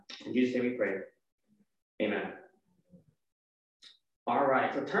In Jesus' name we pray. Amen. All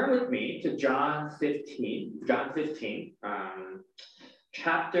right, so turn with me to John 15,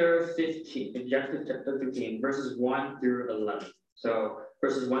 chapter 15, verses 1 through 11. So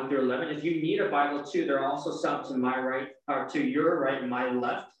verses 1 through 11. If you need a Bible too, there are also some to my right, or to your right and my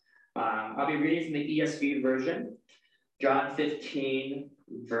left. I'll be reading from the ESV version, John 15,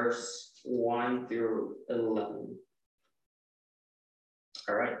 verse 1 through 11.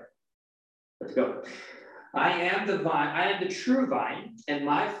 All right, let's go. I am the vine, I am the true vine, and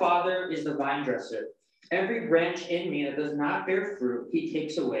my Father is the vine dresser. Every branch in me that does not bear fruit, he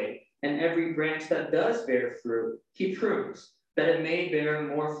takes away, and every branch that does bear fruit, he prunes, that it may bear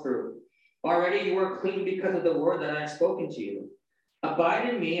more fruit. Already you are clean because of the word that I have spoken to you. Abide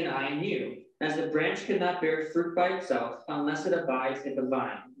in me, and I in you. As the branch cannot bear fruit by itself unless it abides in the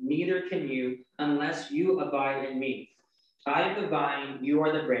vine, neither can you unless you abide in me. I am the vine, you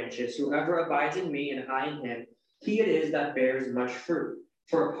are the branches. Whoever abides in me and I in him, he it is that bears much fruit.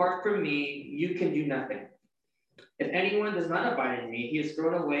 For apart from me, you can do nothing. If anyone does not abide in me, he is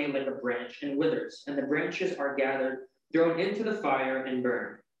thrown away like a branch and withers, and the branches are gathered, thrown into the fire, and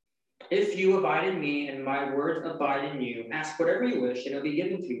burned. If you abide in me and my words abide in you, ask whatever you wish, and it will be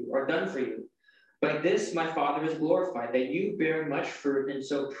given to you or done for you. By this my Father is glorified, that you bear much fruit and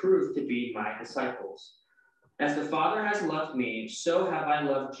so prove to be my disciples. As the Father has loved me, so have I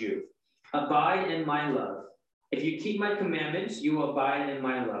loved you. Abide in my love. If you keep my commandments, you will abide in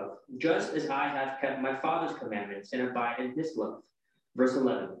my love, just as I have kept my Father's commandments and abide in his love. Verse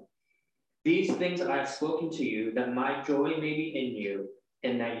 11. These things I have spoken to you, that my joy may be in you,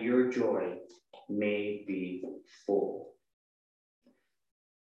 and that your joy may be full.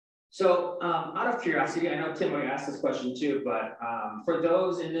 So out of curiosity, I know Tim already asked this question too, but for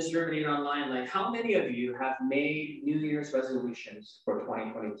those in this room and even online, like how many of you have made New Year's resolutions for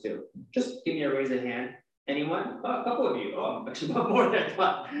 2022? Just give me a raise of hand. Anyone? Oh, a couple of you. Oh, actually more than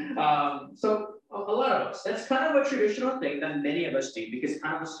one. So a lot of us. That's kind of a traditional thing that many of us do because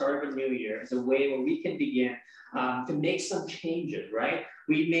kind of the start of a new year is a way where we can begin to make some changes, right?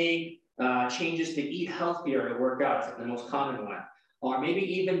 We make changes to eat healthier, to work out, it's the most common one. Or maybe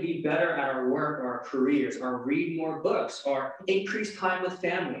even be better at our work or our careers, or read more books, or increase time with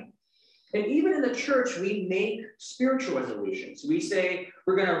family. And even in the church, we make spiritual resolutions. We say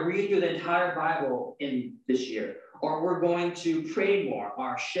we're going to read through the entire Bible in this year, or we're going to pray more,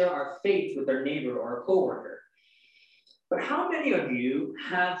 or share our faith with our neighbor or a coworker. But how many of you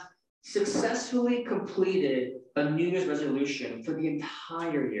have successfully completed a New Year's resolution for the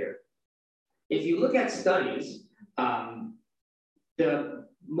entire year? If you look at studies,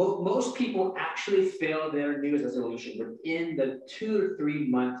 most people actually fail their New Year's resolution within the 2 to 3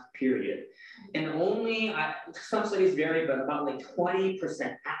 month period. And only, some studies vary, but about like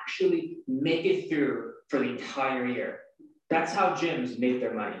 20% actually make it through for the entire year. That's how gyms make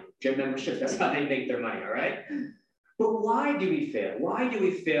their money. Gym memberships, that's how they make their money, all right? But why do we fail? Why do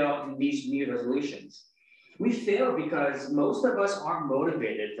we fail in these New Year's resolutions? We fail because most of us aren't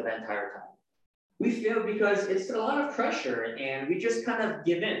motivated for the entire time. We fail because it's a lot of pressure and we just kind of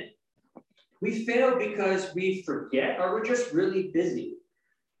give in. We fail because we forget or we're just really busy.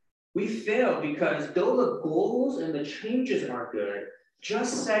 We fail because though the goals and the changes are good,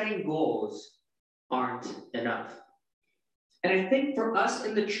 just setting goals aren't enough. And I think for us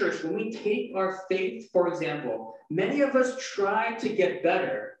in the church, when we take our faith, for example, many of us try to get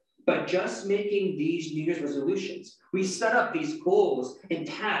better by just making these New Year's resolutions. We set up these goals and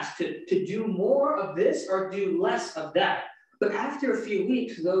tasks to do more of this or do less of that. But after a few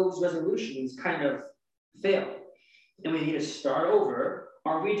weeks, those resolutions kind of fail. And we need to start over,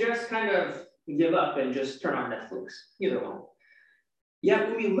 or we just kind of give up and just turn on Netflix, either one. Yet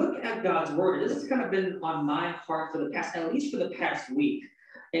when we look at God's word, this has kind of been on my heart for the past, at least for the past week.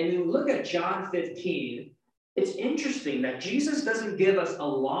 And when we look at John 15, it's interesting that Jesus doesn't give us a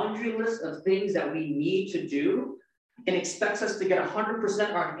laundry list of things that we need to do and expects us to get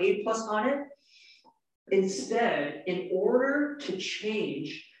 100% or an A+ on it. Instead, in order to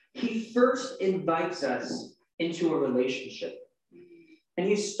change, he first invites us into a relationship. And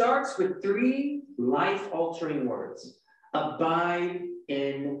he starts with 3 life-altering words. Abide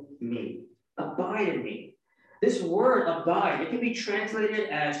in me. Abide in me. This word abide, it can be translated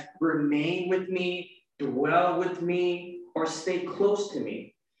as remain with me, dwell with me, or stay close to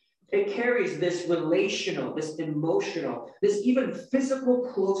me. It carries this relational, this emotional, this even physical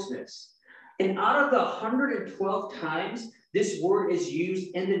closeness. And out of the 112 times this word is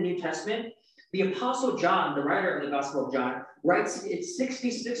used in the New Testament, the Apostle John, the writer of the Gospel of John, writes it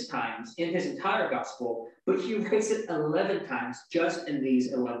 66 times in his entire gospel, but he writes it 11 times just in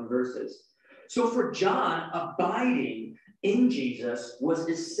these 11 verses. So for John, abiding in Jesus was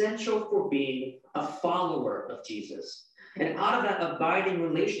essential for being a follower of Jesus. And out of that abiding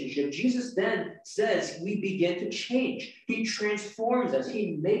relationship, Jesus then says we begin to change. He transforms us.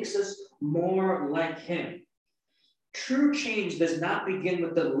 He makes us more like him. True change does not begin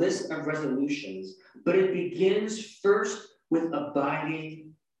with the list of resolutions, but it begins first with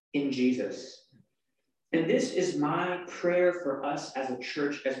abiding in Jesus. And this is my prayer for us as a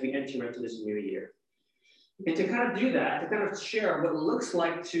church as we enter into this new year. And to kind of do that, to kind of share what it looks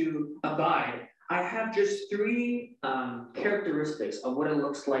like to abide, I have just three characteristics of what it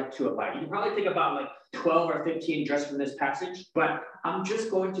looks like to abide. You can probably think about like 12 or 15 just from this passage, but I'm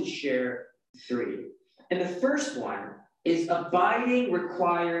just going to share three. And the first one is abiding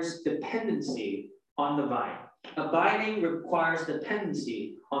requires dependency on the vine. Abiding requires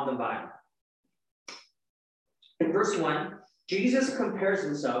dependency on the vine. In verse 1, Jesus compares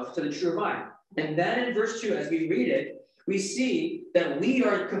himself to the true vine. And then in verse 2, as we read it, we see that we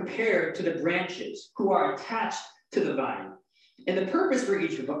are compared to the branches who are attached to the vine. And the purpose for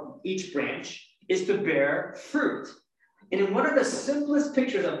each branch is to bear fruit. And in one of the simplest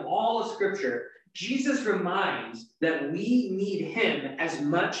pictures of all of Scripture, Jesus reminds that we need him as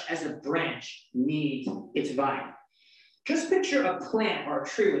much as a branch needs its vine. Just picture a plant or a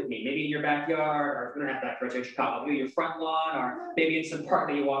tree with me, maybe in your backyard, or if you don't have backyards in Chicago, maybe your front lawn, or maybe in some park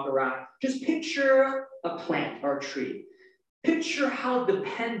that you walk around. Just picture a plant or a tree. Picture how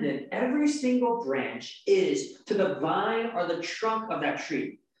dependent every single branch is to the vine or the trunk of that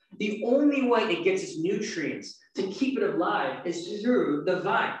tree. The only way it gets its nutrients to keep it alive is through the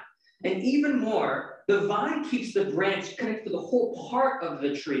vine. And even more, the vine keeps the branch connected to the whole part of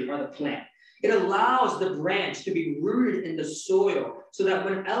the tree or the plant. It allows the branch to be rooted in the soil so that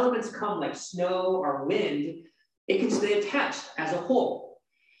when elements come like snow or wind, it can stay attached as a whole.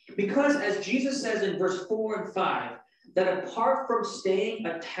 Because as Jesus says in verse 4 and 5, that apart from staying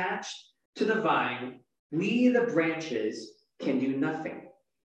attached to the vine, we, the branches, can do nothing.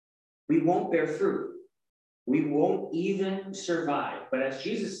 We won't bear fruit. We won't even survive. But as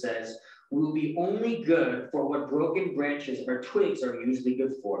Jesus says, we will be only good for what broken branches or twigs are usually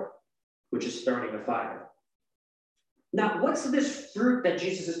good for, which is starting a fire. Now, what's this fruit that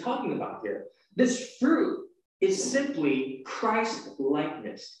Jesus is talking about here? This fruit is simply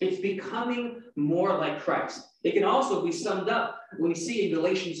Christ-likeness. It's becoming more like Christ. It can also be summed up when we see in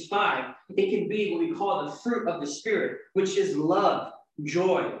Galatians 5, it can be what we call the fruit of the Spirit, which is love,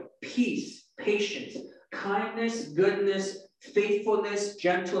 joy, peace, patience, kindness, goodness, faithfulness,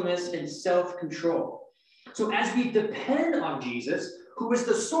 gentleness, and self-control. So as we depend on Jesus, who is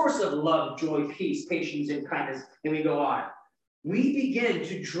the source of love, joy, peace, patience, and kindness, and we go on, we begin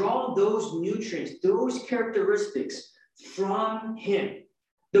to draw those nutrients, those characteristics from him.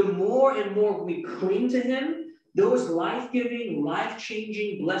 The more and more we cling to him, those life-giving,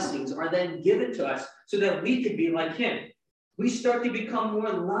 life-changing blessings are then given to us so that we could be like him. We start to become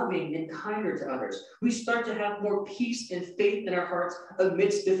more loving and kinder to others. We start to have more peace and faith in our hearts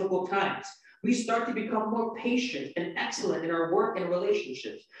amidst difficult times. We start to become more patient and excellent in our work and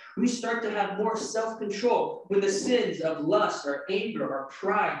relationships. We start to have more self-control when the sins of lust or anger or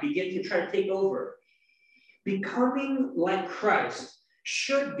pride begin to try to take over. Becoming like Christ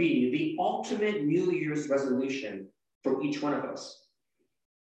should be the ultimate New Year's resolution for each one of us.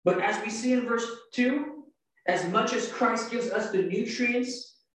 But as we see in verse 2, as much as Christ gives us the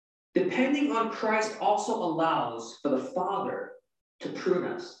nutrients, depending on Christ also allows for the Father to prune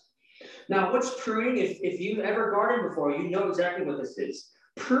us. Now, what's pruning? If you've ever gardened before, you know exactly what this is.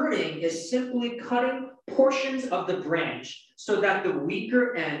 Pruning is simply cutting portions of the branch so that the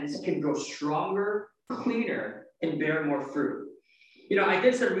weaker ends can grow stronger, cleaner, and bear more fruit. You know, I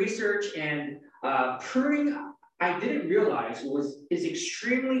did some research, and pruning, I didn't realize is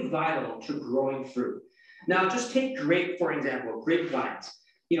extremely vital to growing fruit. Now, just take grape, for example, grapevines.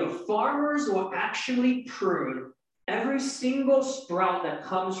 You know, farmers will actually prune every single sprout that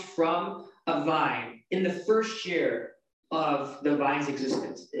comes from a vine in the first year of the vine's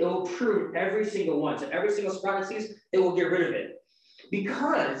existence. It will prune every single one. So every single sprout it sees, it will get rid of it.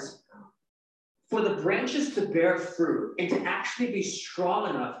 Because for the branches to bear fruit and to actually be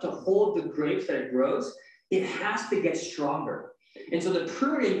strong enough to hold the grapes that it grows, it has to get stronger. And so the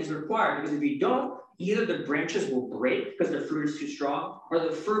pruning is required, because if you don't, either the branches will break because the fruit is too strong, or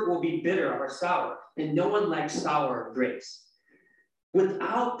the fruit will be bitter or sour, and no one likes sour grapes.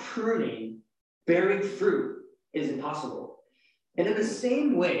 Without pruning, bearing fruit is impossible. And in the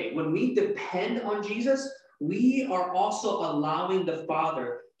same way, when we depend on Jesus, we are also allowing the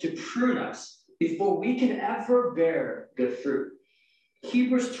Father to prune us before we can ever bear good fruit.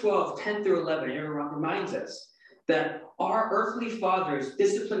 Hebrews 12:10-11, it reminds us that our earthly fathers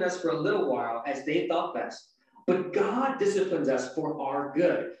disciplined us for a little while as they thought best, but God disciplines us for our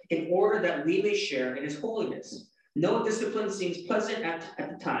good in order that we may share in his holiness. No discipline seems pleasant at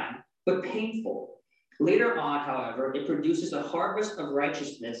the time, but painful. Later on, however, it produces a harvest of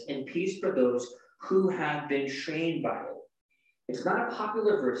righteousness and peace for those who have been trained by it. It's not a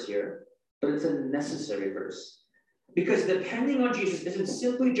popular verse here, but it's a necessary verse. Because depending on Jesus isn't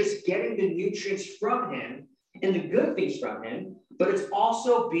simply just getting the nutrients from him and the good things from him, but it's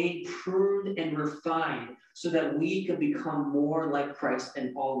also being pruned and refined so that we can become more like Christ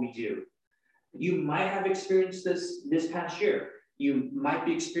in all we do. You might have experienced this past year. You might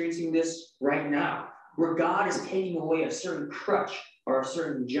be experiencing this right now, where God is taking away a certain crutch or a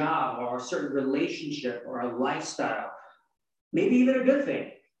certain job or a certain relationship or a lifestyle, maybe even a good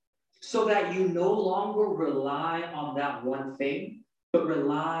thing, so that you no longer rely on that one thing, but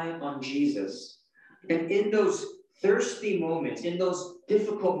rely on Jesus. And in those thirsty moments, in those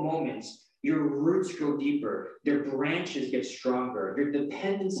difficult moments, your roots grow deeper, your branches get stronger, your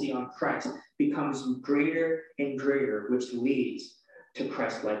dependency on Christ becomes greater and greater, which leads to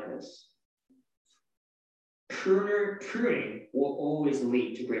Christ-likeness. Pruning will always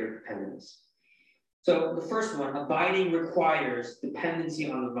lead to greater dependence. So the first one, abiding requires dependency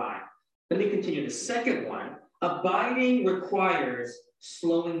on the vine. Let me continue. The second one, abiding requires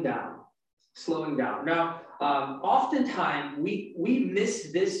slowing down. Slowing down. Now, oftentimes we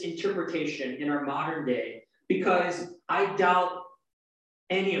miss this interpretation in our modern day because I doubt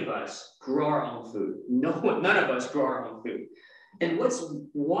any of us grow our own food. None of us grow our own food. And what's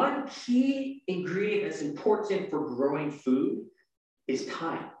one key ingredient that's important for growing food is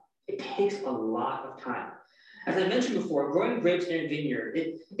time. It takes a lot of time. As I mentioned before, growing grapes in a vineyard,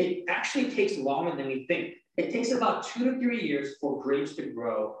 it actually takes longer than we think. It takes about 2 to 3 years for grapes to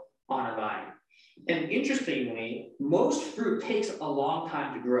grow on a vine. And interestingly, most fruit takes a long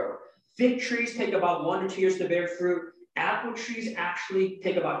time to grow. Fig trees take about 1 to 2 years to bear fruit. Apple trees actually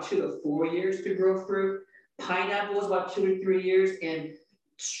take about 2 to 4 years to grow fruit. Pineapples about 2 to 3 years. And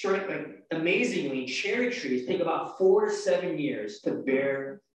amazingly, cherry trees take about 4 to 7 years to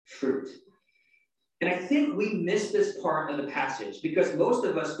bear fruit. And I think we miss this part of the passage because most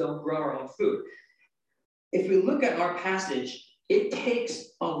of us don't grow our own food. If we look at our passage, it takes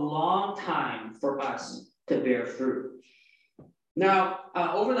a long time for us to bear fruit. Now,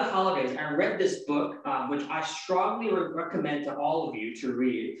 over the holidays, I read this book, which I strongly recommend to all of you to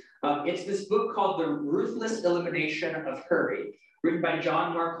read. It's this book called The Ruthless Elimination of Hurry, written by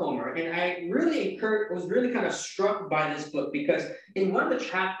John Mark Comer. And I was really kind of struck by this book because in one of the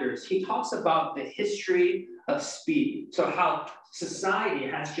chapters, he talks about the history of speed. So how society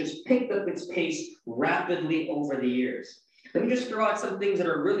has just picked up its pace rapidly over the years. Let me just throw out some things that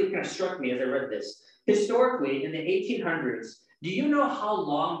are really kind of struck me as I read this. Historically, in the 1800s, do you know how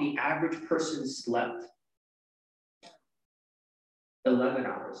long the average person slept? 11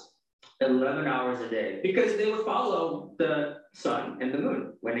 hours. 11 hours a day, because they would follow the sun and the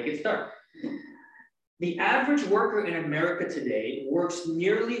moon when it gets dark. The average worker in America today works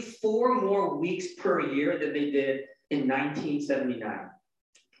nearly 4 more weeks per year than they did in 1979,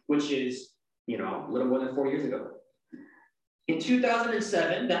 which is, a little more than 4 years ago. In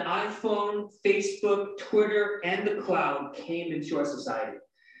 2007, the iPhone, Facebook, Twitter, and the cloud came into our society,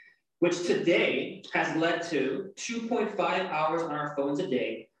 which today has led to 2.5 hours on our phones a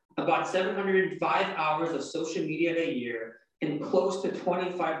day, about 705 hours of social media a year, and close to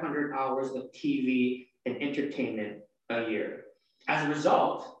 2,500 hours of TV and entertainment a year. As a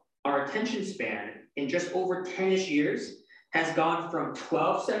result, our attention span in just over 10-ish years has gone from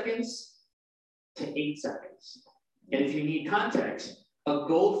 12 seconds to 8 seconds. And if you need context, a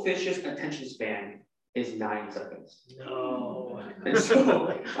goldfish's attention span is 9 seconds. No. And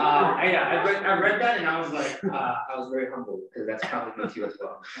so I read that and I was like, I was very humbled because that's probably me too as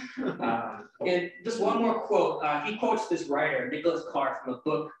well. And just one more quote. He quotes this writer, Nicholas Carr, from a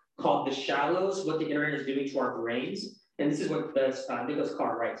book called The Shallows, What the Internet is Doing to Our Brains. And this is what Nicholas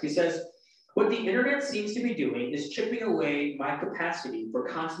Carr writes. He says, what the internet seems to be doing is chipping away my capacity for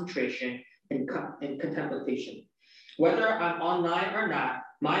concentration and contemplation. Whether I'm online or not,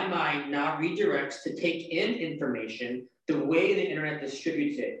 my mind now redirects to take in information the way the internet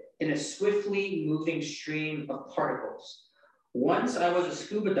distributes it in a swiftly moving stream of particles. Once I was a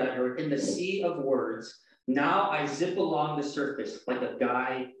scuba diver in the sea of words. Now I zip along the surface like a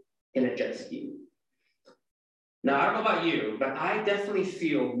guy in a jet ski. Now, I don't know about you, but I definitely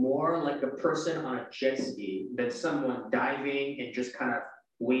feel more like a person on a jet ski than someone diving and just kind of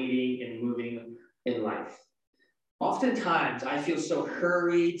waiting and moving in life. Oftentimes, I feel so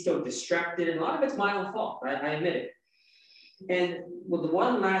hurried, so distracted, and a lot of it's my own fault. I admit it. And well, the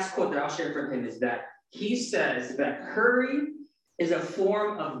one last quote that I'll share from him is that he says that hurry is a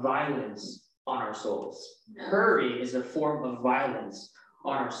form of violence on our souls. Hurry is a form of violence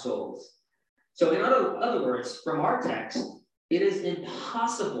on our souls. So, in other words, from our text, it is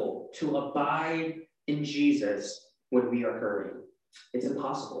impossible to abide in Jesus when we are hurrying. It's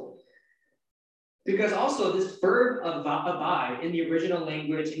impossible. Because also this verb abide in the original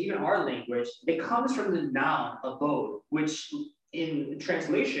language and even our language, it comes from the noun abode, which in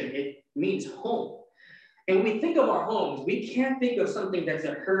translation, it means home. And when we think of our homes, we can't think of something that's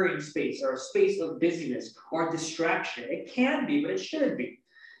a hurrying space or a space of busyness or distraction. It can be, but it shouldn't be.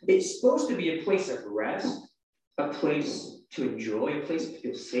 It's supposed to be a place of rest, a place to enjoy, a place to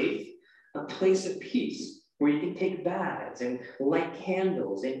feel safe, a place of peace where you can take baths and light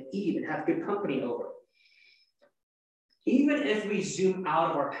candles and eat and have good company over. Even if we zoom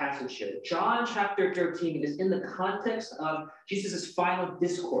out of our passage here, John chapter 13 is in the context of Jesus' final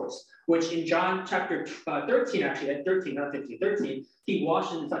discourse, which in John chapter 13, actually, at 13, not 15, 13, he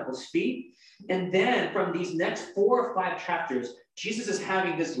washed the disciples' feet. And then from these next 4 or 5 chapters, Jesus is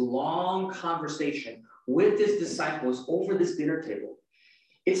having this long conversation with his disciples over this dinner table.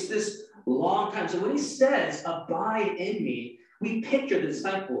 It's this long time. So when he says, abide in me, we picture the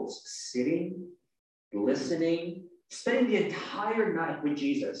disciples sitting, listening, spending the entire night with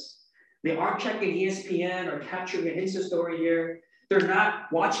Jesus. They aren't checking ESPN or capturing an Insta story here. They're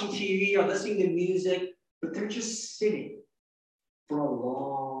not watching TV or listening to music, but they're just sitting for a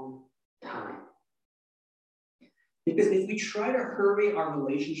long time. Because if we try to hurry our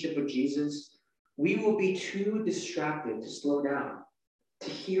relationship with Jesus, we will be too distracted to slow down, to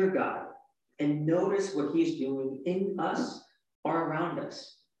hear God, and notice what he's doing in us or around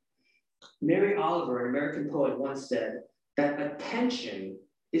us. Mary Oliver, an American poet, once said that attention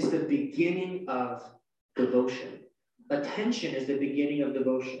is the beginning of devotion. Attention is the beginning of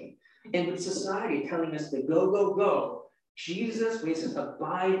devotion. And with society telling us to go, go, go, Jesus, when he says,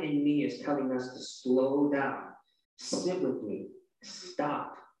 abide in me, is telling us to slow down. Sit with me.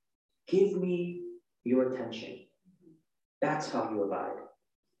 Stop. Give me your attention. That's how you abide.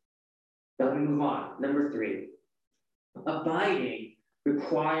 Now let me move on. Number 3. Abiding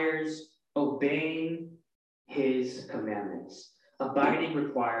requires obeying his commandments. Abiding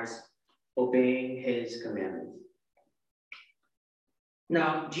requires obeying his commandments.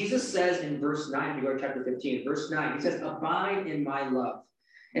 Now, Jesus says in verse 9, if you go to chapter 15, verse 9, he says, abide in my love.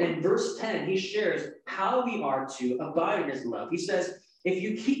 And in verse 10, he shares how we are to abide in his love. He says, if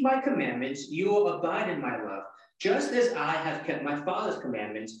you keep my commandments, you will abide in my love, just as I have kept my Father's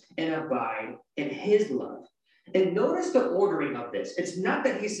commandments and abide in his love. And notice the ordering of this. It's not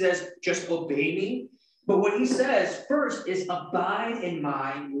that he says, just obey me, but what he says first is abide in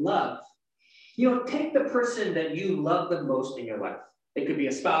my love. You know, take the person that you love the most in your life. It could be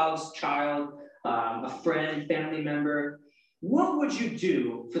a spouse, child, a friend, family member. What would you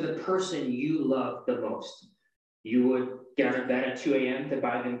do for the person you love the most? You would get out of bed at 2 a.m. to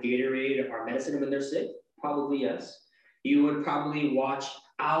buy them Gatorade or medicine when they're sick? Probably yes. You would probably watch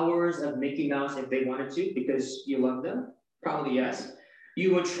hours of Mickey Mouse if they wanted to because you love them? Probably yes.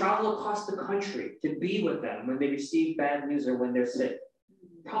 You would travel across the country to be with them when they receive bad news or when they're sick?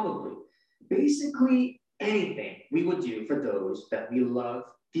 Probably. Basically, anything we would do for those that we love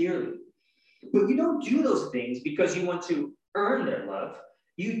dearly. But you don't do those things because you want to earn their love.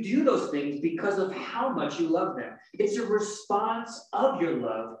 You do those things because of how much you love them. It's a response of your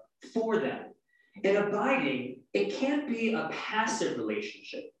love for them. And abiding, it can't be a passive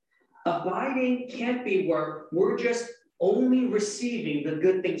relationship. Abiding can't be where we're just only receiving the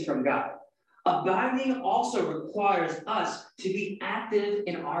good things from God. Abiding also requires us to be active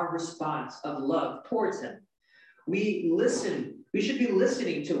in our response of love towards him. We should be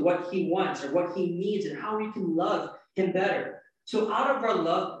listening to what he wants or what he needs and how we can love him better. So out of our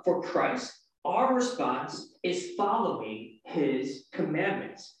love for Christ, our response is following his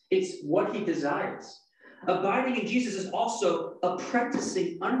commandments. It's what he desires. Abiding in Jesus is also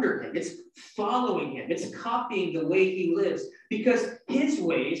apprenticing under him. It's following him. It's copying the way he lives, because his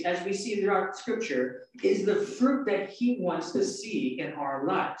ways, as we see throughout scripture, is the fruit that he wants to see in our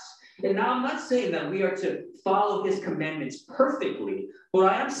lives. And now I'm not saying that we are to follow his commandments perfectly.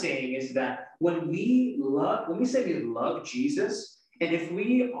 What I am saying is that when we say we love Jesus, and if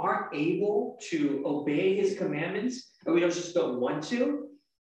we aren't able to obey his commandments, and we just don't want to,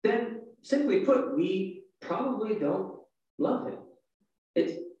 then simply put, we probably don't love him.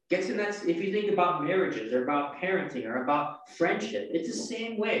 It gets in that, if you think about marriages or about parenting or about friendship, it's the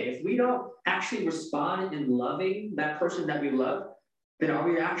same way. If we don't actually respond in loving that person that we love, then are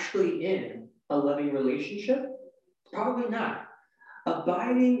we actually in a loving relationship? Probably not.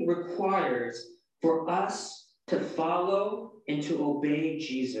 Abiding requires for us to follow and to obey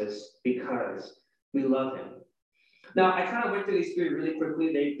Jesus because we love him. Now, I kind of went through these three really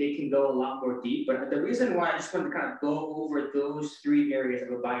quickly. They can go a lot more deep, but the reason why I just wanted to kind of go over those three areas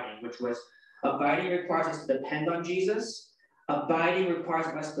of abiding, which was abiding requires us to depend on Jesus. Abiding requires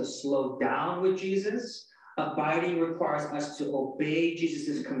us to slow down with Jesus. Abiding requires us to obey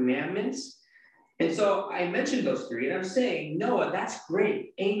Jesus' commandments. And so I mentioned those three, and I'm saying, Noah, that's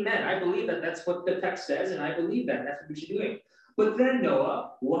great. Amen. I believe that that's what the text says, and I believe that that's what we should be doing. But then,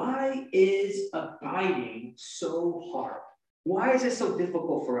 Noah, why is abiding so hard? Why is it so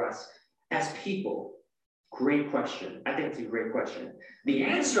difficult for us as people? Great question. I think it's a great question. The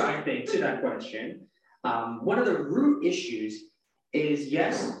answer, I think, to that question, one of the root issues is,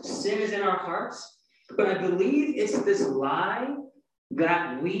 yes, sin is in our hearts, but I believe it's this lie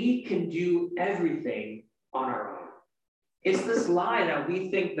that we can do everything on our own. It's this lie that we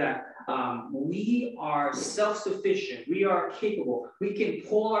think that we are self-sufficient, we are capable, we can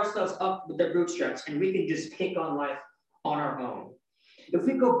pull ourselves up with the bootstraps, and we can just take on life on our own. If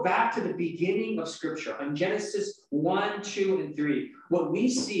we go back to the beginning of Scripture, on Genesis 1, 2, and 3, what we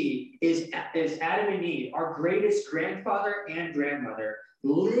see is Adam and Eve, our greatest grandfather and grandmother,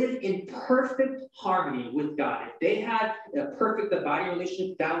 live in perfect harmony with God. If they had a perfect abiding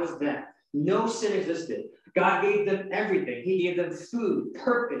relationship, that was them. No sin existed. God gave them everything. He gave them food,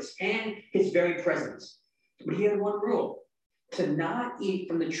 purpose, and his very presence. But he had one rule: to not eat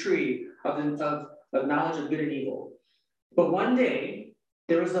from the tree of knowledge of good and evil. But one day,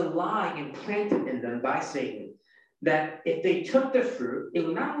 there was a lie implanted in them by Satan that if they took the fruit, it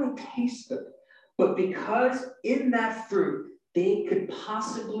would not only taste good, but because in that fruit, they could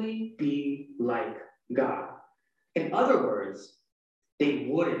possibly be like God. In other words, they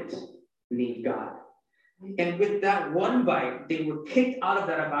wouldn't need God. And with that one bite, they were kicked out of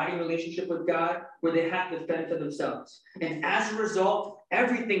that abiding relationship with God where they had to fend for themselves. And as a result,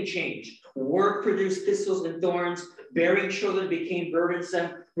 everything changed. Work produced thistles and thorns. Bearing children became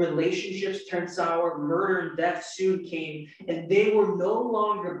burdensome. Relationships turned sour. Murder and death soon came. And they were no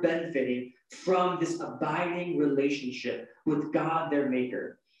longer benefiting from this abiding relationship with God, their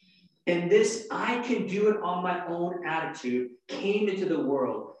maker. And this I can do it on my own attitude came into the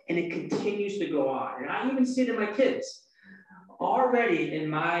world. And it continues to go on. And I even see it in my kids. Already in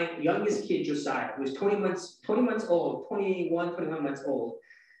my youngest kid, Josiah, who's 20 months old, 21 months old,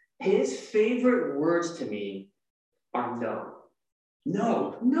 his favorite words to me are no.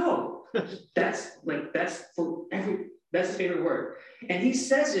 No, no. That's his favorite word. And he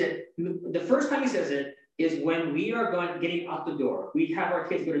says it, the first time he says it is when we are getting out the door. We have our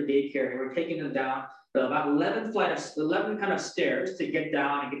kids go to daycare and we're taking them down about 11 kind of stairs to get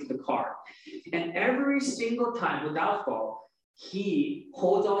down and get to the car. And every single time, without fault, he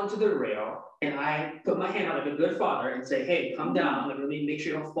holds on to the rail, and I put my hand out like a good father and say, hey, come down, like, let me make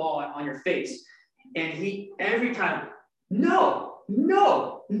sure you don't fall on your face. And he, every time, no,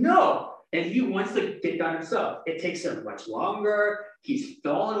 no, no. And he wants to get down himself. It takes him much longer. He's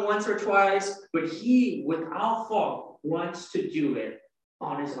fallen once or twice, but he, without fault, wants to do it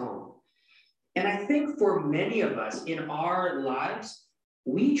on his own. And I think for many of us in our lives,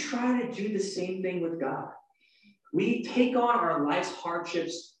 we try to do the same thing with God. We take on our life's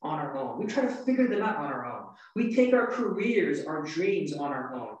hardships on our own. We try to figure them out on our own. We take our careers, our dreams on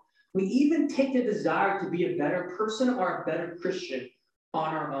our own. We even take the desire to be a better person or a better Christian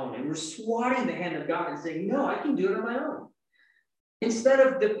on our own. And we're swatting the hand of God and saying, no, I can do it on my own. Instead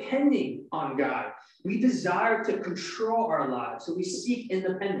of depending on God, we desire to control our lives, so we seek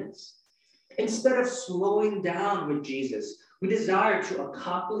independence. Instead of slowing down with Jesus, we desire to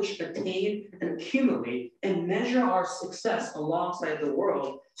accomplish, attain, and accumulate and measure our success alongside the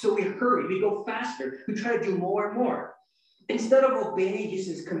world. So we hurry, we go faster, we try to do more and more. Instead of obeying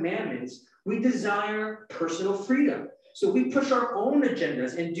Jesus' commandments, we desire personal freedom. So we push our own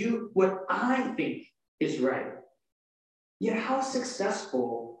agendas and do what I think is right. Yet how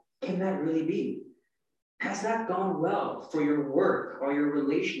successful can that really be? Has that gone well for your work or your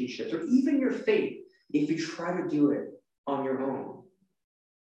relationships or even your faith if you try to do it on your own?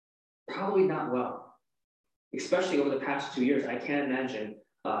 Probably not well. Especially over the past 2 years, I can't imagine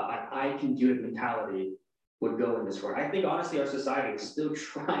I can do it mentality would go in this world. I think honestly our society is still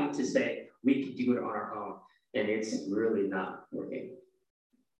trying to say we can do it on our own, and it's really not working.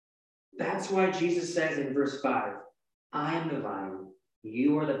 That's why Jesus says in verse 5, I am the vine,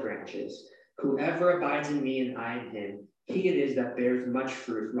 you are the branches. Whoever abides in me and I in him, he it is that bears much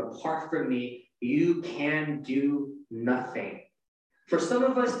fruit. From apart from me, you can do nothing. For some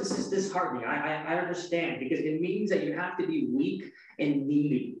of us, this is disheartening. I understand, because it means that you have to be weak and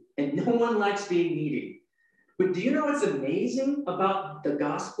needy. And no one likes being needy. But do you know what's amazing about the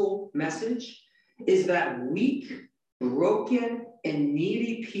gospel message? Is that weak, broken, and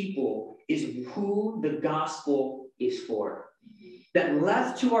needy people is who the gospel is for. That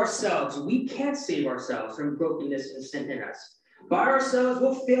left to ourselves, we can't save ourselves from brokenness and sin in us. By ourselves,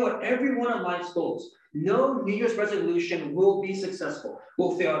 we'll fail at every one of life's goals. No New Year's resolution will be successful.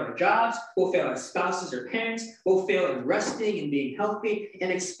 We'll fail at our jobs, we'll fail as spouses or parents, we'll fail in resting and being healthy,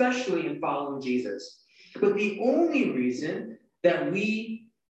 and especially in following Jesus. But the only reason that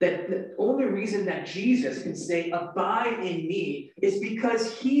Jesus can say, abide in me, is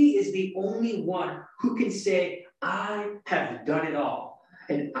because he is the only one who can say, I have done it all,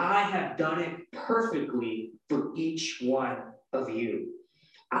 and I have done it perfectly for each one of you.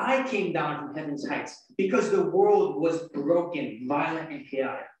 I came down from heaven's heights because the world was broken, violent, and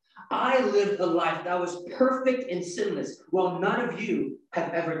chaotic. I lived a life that was perfect and sinless, while none of you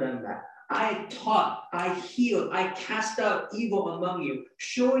have ever done that. I taught, I healed, I cast out evil among you,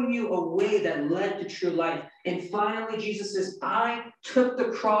 showing you a way that led to true life. And finally, Jesus says, I took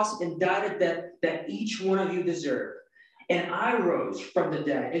the cross and died a death that each one of you deserved. And I rose from the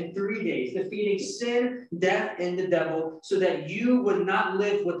dead in 3 days, defeating sin, death, and the devil, so that you would not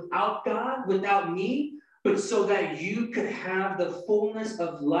live without God, without me, but so that you could have the fullness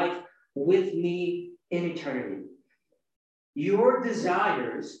of life with me in eternity. Your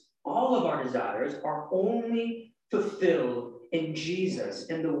desires, all of our desires, are only fulfilled in Jesus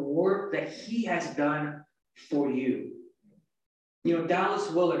and the work that he has done for you. You know,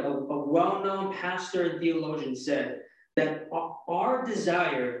 Dallas Willard, a well-known pastor and theologian, said that our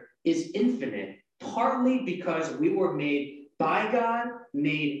desire is infinite, partly because we were made by God,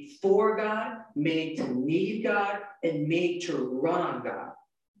 made for God, made to need God, and made to run on God.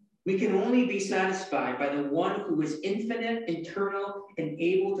 We can only be satisfied by the one who is infinite, eternal, and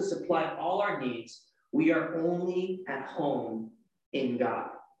able to supply all our needs. We are only at home in God.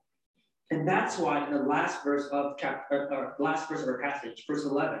 And that's why in the last verse of our passage, verse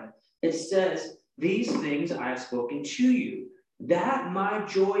 11, it says, these things I have spoken to you, that my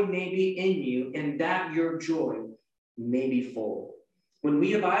joy may be in you, and that your joy may be full. When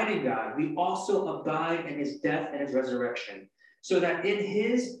we abide in God, we also abide in his death and his resurrection, so that in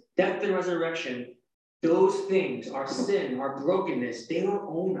his death and resurrection, those things, our sin, our brokenness, they don't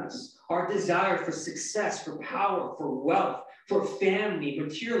own us. Our desire for success, for power, for wealth, for family,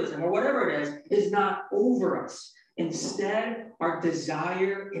 materialism, or whatever it is not over us. Instead, our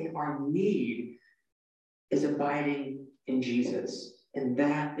desire and our need is abiding in Jesus. And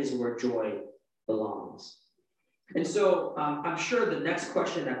that is where joy belongs. And so I'm sure the next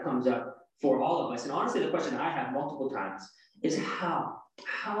question that comes up for all of us, and honestly, the question I have multiple times, is how?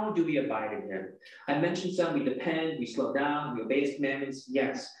 How do we abide in him? I mentioned some, we depend, we slow down, we obey his commandments,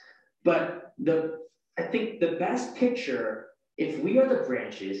 yes. But I think the best picture, if we are the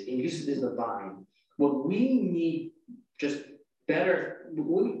branches and Jesus is the vine, what we need to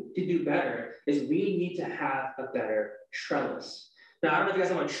do better is we need to have a better trellis. Now, I don't know if you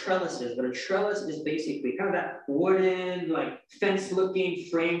guys know what a trellis is, but a trellis is basically kind of that wooden, like fence-looking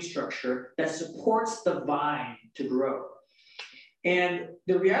frame structure that supports the vine to grow. And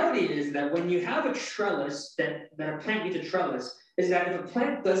the reality is that when you have a trellis, that a plant needs a trellis, is that if a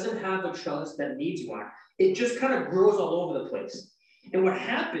plant doesn't have a trellis that needs one, it just kind of grows all over the place. And what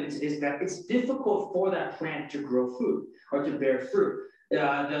happens is that it's difficult for that plant to grow food or to bear fruit.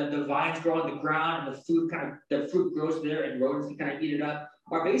 The vines grow on the ground, and the fruit grows there, and rodents can kind of eat it up.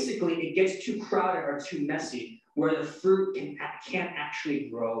 Or basically, it gets too crowded or too messy, where the fruit can't actually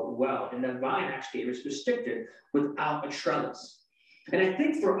grow well, and the vine actually is restricted without a trellis. And I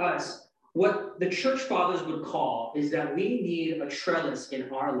think for us, what the church fathers would call is that we need a trellis in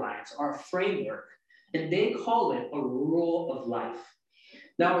our lives, our framework, and they call it a rule of life.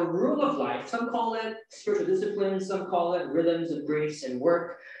 Now, a rule of life, some call it spiritual discipline, some call it rhythms of grace and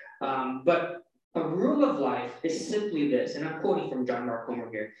work, but a rule of life is simply this, and I'm quoting from John Mark Comer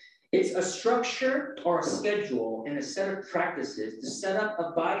here. It's a structure or a schedule and a set of practices to set up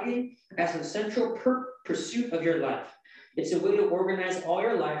abiding as a central pursuit of your life. It's a way to organize all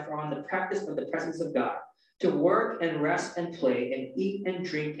your life around the practice of the presence of God, to work and rest and play and eat and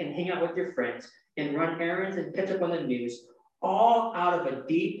drink and hang out with your friends and run errands and catch up on the news, all out of a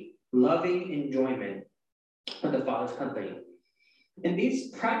deep, loving enjoyment of the Father's company. And these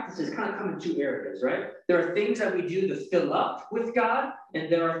practices kind of come in two areas, right? There are things that we do to fill up with God,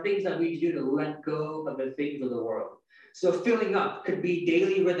 and there are things that we do to let go of the things of the world. So filling up could be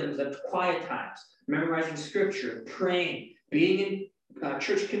daily rhythms of quiet times, memorizing scripture, praying, being in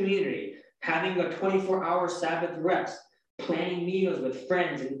church community, having a 24-hour Sabbath rest, planning meals with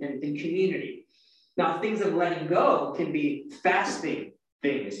friends and community. Now, things of letting go can be fasting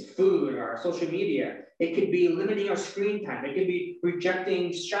things, food, or social media. It could be limiting our screen time. It could be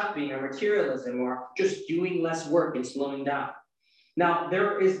rejecting shopping or materialism, or just doing less work and slowing down. Now,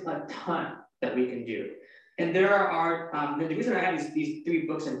 there is a ton that we can do. And there are, the reason I have these three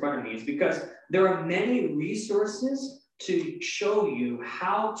books in front of me is because there are many resources to show you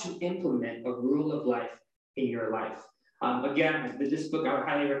how to implement a rule of life in your life. Again, this book I would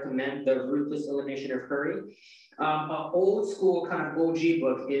highly recommend, The Ruthless Elimination of Hurry. An old school kind of OG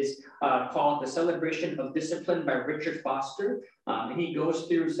book is called The Celebration of Discipline by Richard Foster. And he goes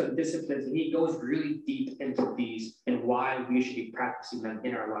through some disciplines and he goes really deep into these and why we should be practicing them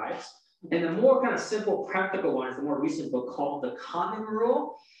in our lives. And the more kind of simple, practical one is the more recent book called The Common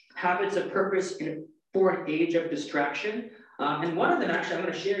Rule, Habits of Purpose for an Age of Distraction. And one of them, actually, I'm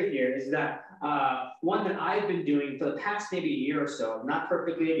going to share here is that one that I've been doing for the past maybe a year or so, not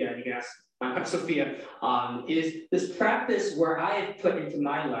perfectly again, I guess, my wife Sophia, is this practice where I have put into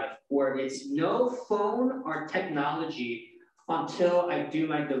my life where it's no phone or technology until I do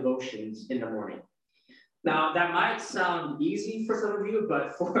my devotions in the morning. Now, that might sound easy for some of you,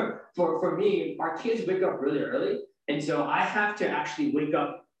 but for me, our kids wake up really early. And so I have to actually wake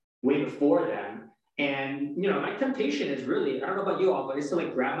up way before them. And, my temptation is really, I don't know about you all, but it's to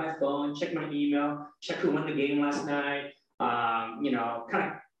like grab my phone, check my email, check who won the game last night, kind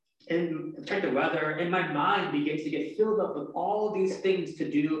of and check the weather. And my mind begins to get filled up with all these things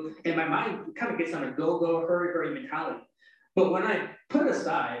to do. And my mind kind of gets on a go, hurry mentality. But when I put it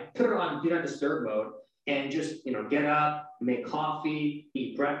aside, put it on do not disturb mode, and just, get up, make coffee,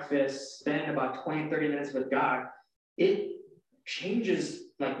 eat breakfast, spend about 20, 30 minutes with God, it changes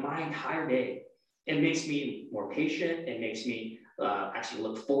like my entire day. It makes me more patient. It makes me actually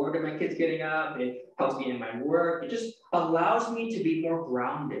look forward to my kids getting up. It helps me in my work. It just allows me to be more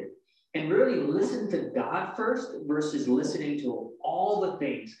grounded and really listen to God first versus listening to all the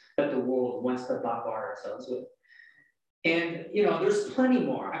things that the world wants to bombard ourselves with. And, there's plenty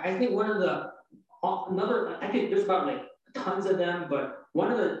more. I think I think there's about like tons of them, but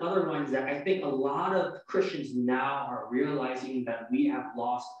one of the other ones that I think a lot of Christians now are realizing that we have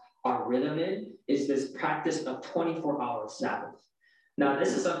lost our rhythm in is this practice of 24-hour Sabbath. Now,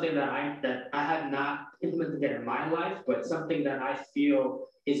 this is something that I have not implemented yet in my life, but something that I feel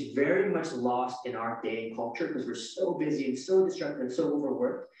is very much lost in our day and culture because we're so busy and so distracted and so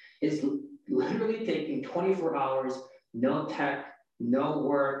overworked, is literally taking 24 hours, no tech, no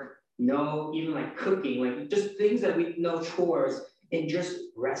work, no even like cooking, like just things that we know chores, and just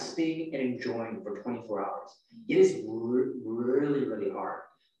resting and enjoying for 24 hours. It is really, really hard.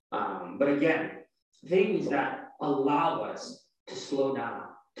 But again, things that allow us to slow down,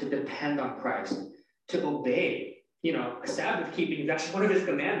 to depend on Christ, to obey. Sabbath keeping is actually one of his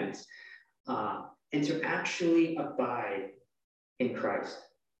commandments, and to actually abide in Christ.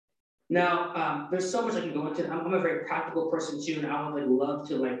 Now, there's so much I can go into. I'm a very practical person too, and I would love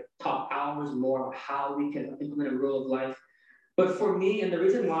to talk hours more about how we can implement a rule of life. But for me, and the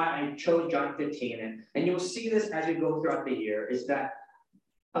reason why I chose John 15, and you'll see this as we go throughout the year, is that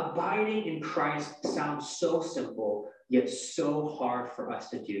abiding in Christ sounds so simple, yet so hard for us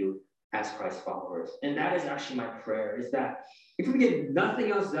to do as Christ followers. And that is actually my prayer, is that if we get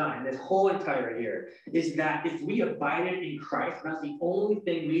nothing else done this whole entire year, is that if we abided in Christ, and that's the only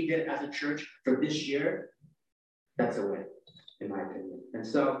thing we did as a church for this year, that's a win, in my opinion. And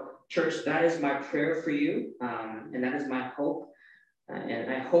so, church, that is my prayer for you, and that is my hope.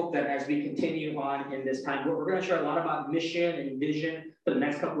 And I hope that as we continue on in this time, we're going to share a lot about mission and vision for the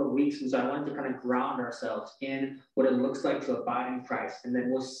next couple of weeks. And so I wanted to kind of ground ourselves in what it looks like to abide in Christ. And then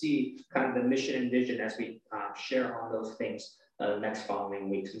we'll see kind of the mission and vision as we share on those things the next following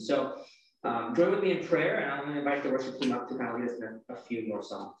weeks. And so join with me in prayer, and I'm going to invite the worship team up to kind of lead us in a few more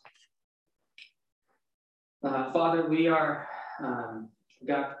songs. Father, we are,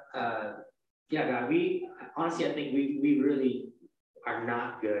 God, we honestly, I think we really are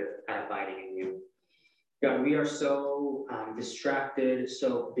not good at abiding in you. God, we are so distracted,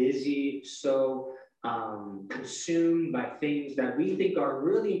 so busy, so consumed by things that we think are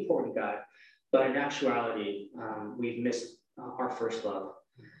really important, God, but in actuality, we've missed our first love.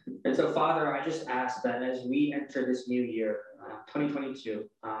 And so, Father, I just ask that as we enter this new year, 2022,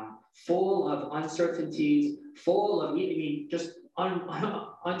 full of uncertainties, full of just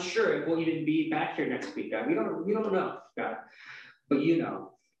unsure if we'll even be back here next week, God. We don't know, God, but you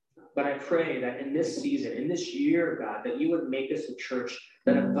know. But I pray that in this season, in this year, God, that you would make us a church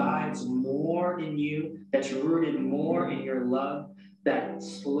that abides more in you, that's rooted more in your love, that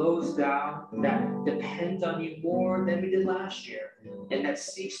slows down, that depends on you more than we did last year, and that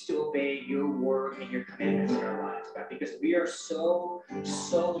seeks to obey your word and your commandments in our lives, God, because we are so,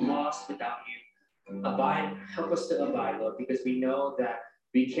 so lost without you. Abide, help us to abide, Lord, because we know that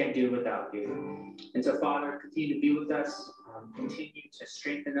we can't do it without you. And so, Father, continue to be with us, continue to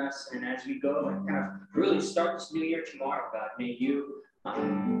strengthen us, and as we go and kind of really start this new year tomorrow, God,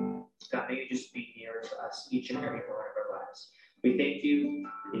 God, may you just be near to us each and every one of our lives. We thank you.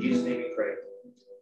 In Jesus' name we pray.